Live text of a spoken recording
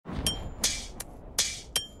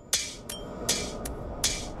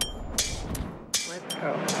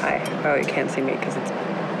Oh, you can't see me because it's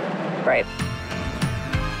bright.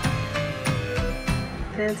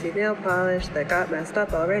 Fancy nail polish that got messed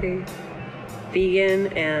up already. Vegan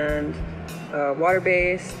and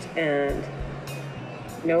water-based and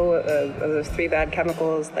no of those 3 bad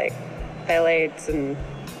chemicals like phthalates and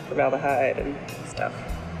formaldehyde and stuff.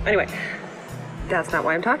 Anyway, that's not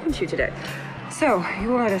why I'm talking to you today. So, you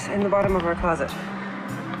will notice in the bottom of our closet.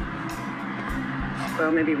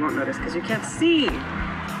 Well, maybe you won't notice because you can't see.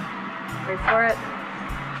 Wait for it.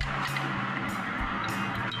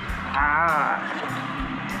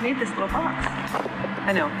 I made this little box.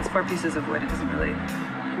 I know, it's 4 pieces of wood. It doesn't really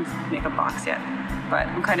make a box yet. But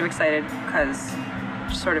I'm kind of excited because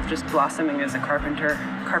sort of just blossoming as a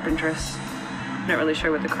carpentress. I'm not really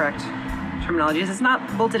sure what the correct terminology is. It's not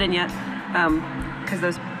bolted in yet because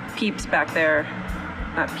those peeps back there,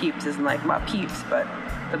 not peeps isn't like my peeps, but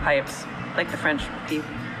the pipes, like the French peep.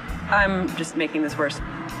 I'm just making this worse.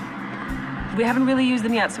 We haven't really used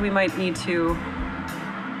them yet, so we might need to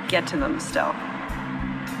get to them still.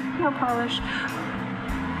 Nail polish.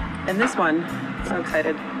 And this one, I'm so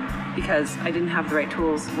excited because I didn't have the right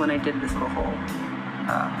tools when I did this little hole.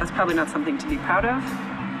 That's probably not something to be proud of,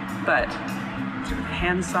 but sort of a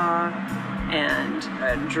handsaw and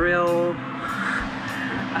a drill.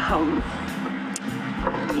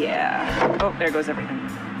 Yeah. Oh, there goes everything.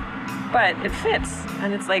 But it fits,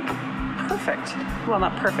 and it's like perfect. Well,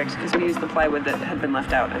 not perfect, because we used the plywood that had been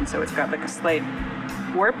left out, and so it's got like a slight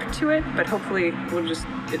warp to it, but hopefully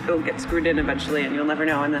it'll get screwed in eventually, and you'll never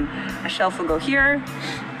know. And then a shelf will go here,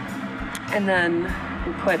 and then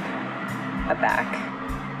we'll put a back.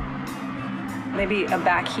 Maybe a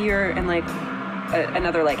back here and like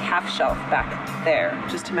another like half shelf back there,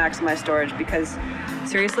 just to maximize storage, because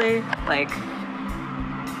seriously, like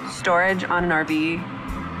storage on an RV,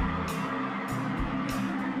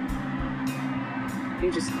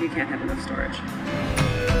 you can't have enough storage.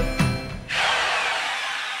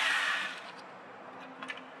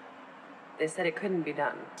 They said it couldn't be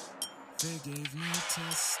done. They gave me a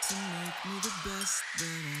test to make me the best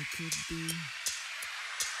that I could be.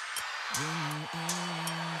 They knew all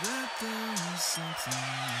that there was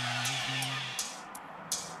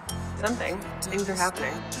something. Things are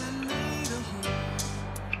happening.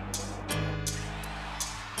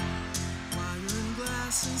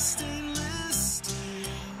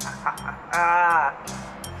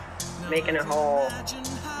 Making a hole.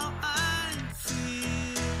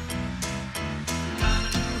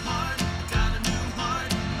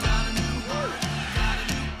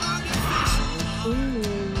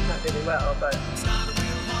 Not really well, but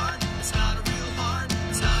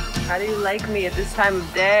how do you like me at this time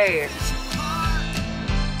of day?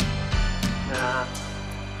 Nah.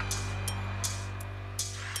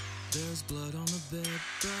 There's blood on the bed,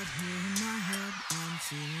 but here in my head I'm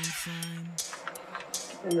feeling fine.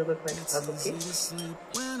 And it looks like a puzzle piece.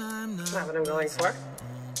 Not what I'm going for.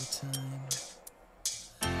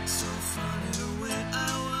 So funny the way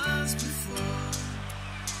I was before.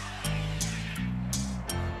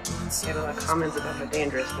 Get a lot of comments about how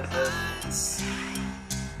dangerous this is.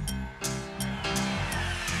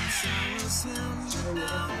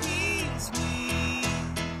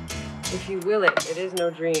 If you will it, it is no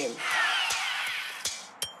dream.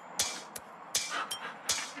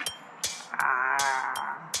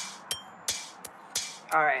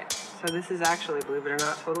 All right, so this is actually, believe it or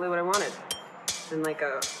not, totally what I wanted. In like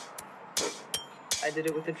I did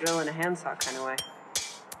it with a drill and a handsaw kind of way.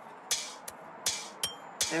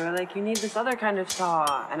 They were like, you need this other kind of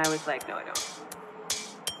saw. And I was like, no, I don't.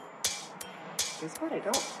 Guess what, I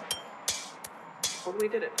don't. Totally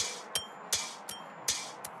did it.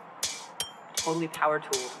 Totally power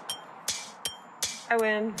tool. I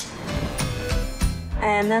win.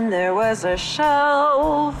 And then there was a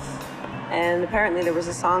shelf. And apparently there was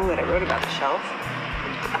a song that I wrote about the shelf.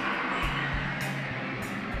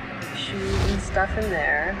 Shoes and stuff in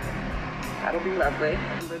there. That'll be lovely.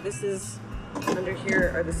 Remember, this is under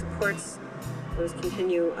here are the supports. Those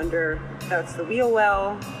continue under, that's the wheel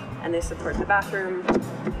well, and they support the bathroom,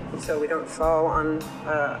 so we don't fall on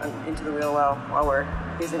into the wheel well while we're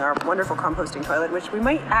using our wonderful composting toilet, which we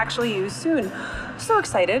might actually use soon. So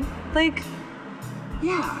excited, like,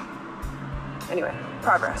 yeah. Anyway,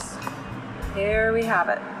 progress. Here we have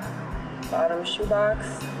it. Bottom shoebox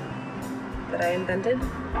that I invented.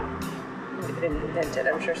 I didn't invent it.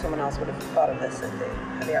 I'm sure someone else would have thought of this if they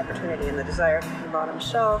had the opportunity and the desire. The bottom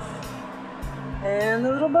shelf. And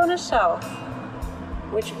the little bonus shelf,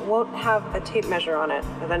 which won't have a tape measure on it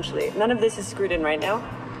eventually. None of this is screwed in right now,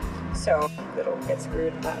 so it'll get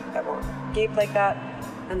screwed. That won't gape like that.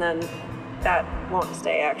 And then that won't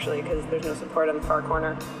stay actually because there's no support on the far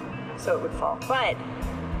corner. so it would fall. But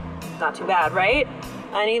not too bad, right?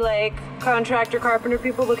 Any like contractor, carpenter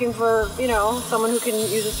people looking for, you know, someone who can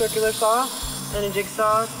use a circular saw and a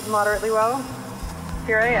jigsaw moderately well?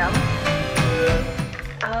 Here I am.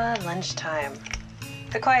 Lunchtime.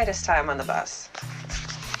 The quietest time on the bus.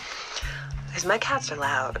 Because my cats are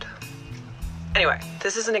loud. Anyway,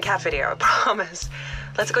 this isn't a cat video, I promise.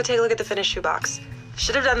 Let's go take a look at the finished shoebox.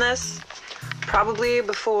 Should have done this probably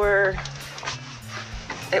before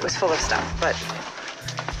it was full of stuff, but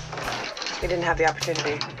we didn't have the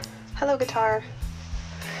opportunity. Hello, guitar.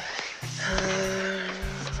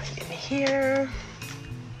 In here.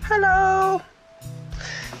 Hello.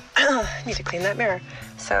 I need to clean that mirror.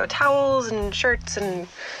 So towels and shirts, and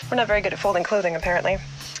we're not very good at folding clothing, apparently.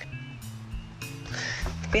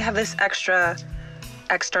 We have this extra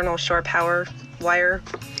external shore power wire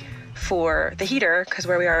for the heater, because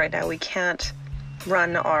where we are right now, we can't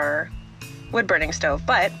run our wood burning stove,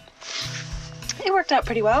 but it worked out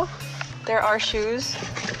pretty well. There are shoes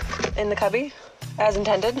in the cubby, as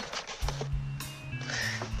intended.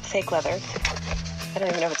 Fake leather. I don't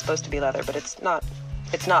even know if it's supposed to be leather, but it's not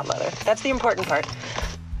leather. That's the important part.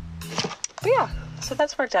 But yeah, so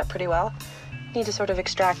that's worked out pretty well. Need to sort of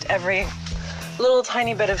extract every little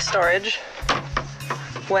tiny bit of storage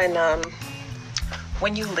when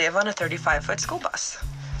you live on a 35-foot school bus.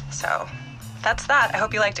 So that's that. I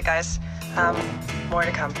hope you liked it, guys. More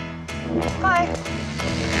to come. Bye.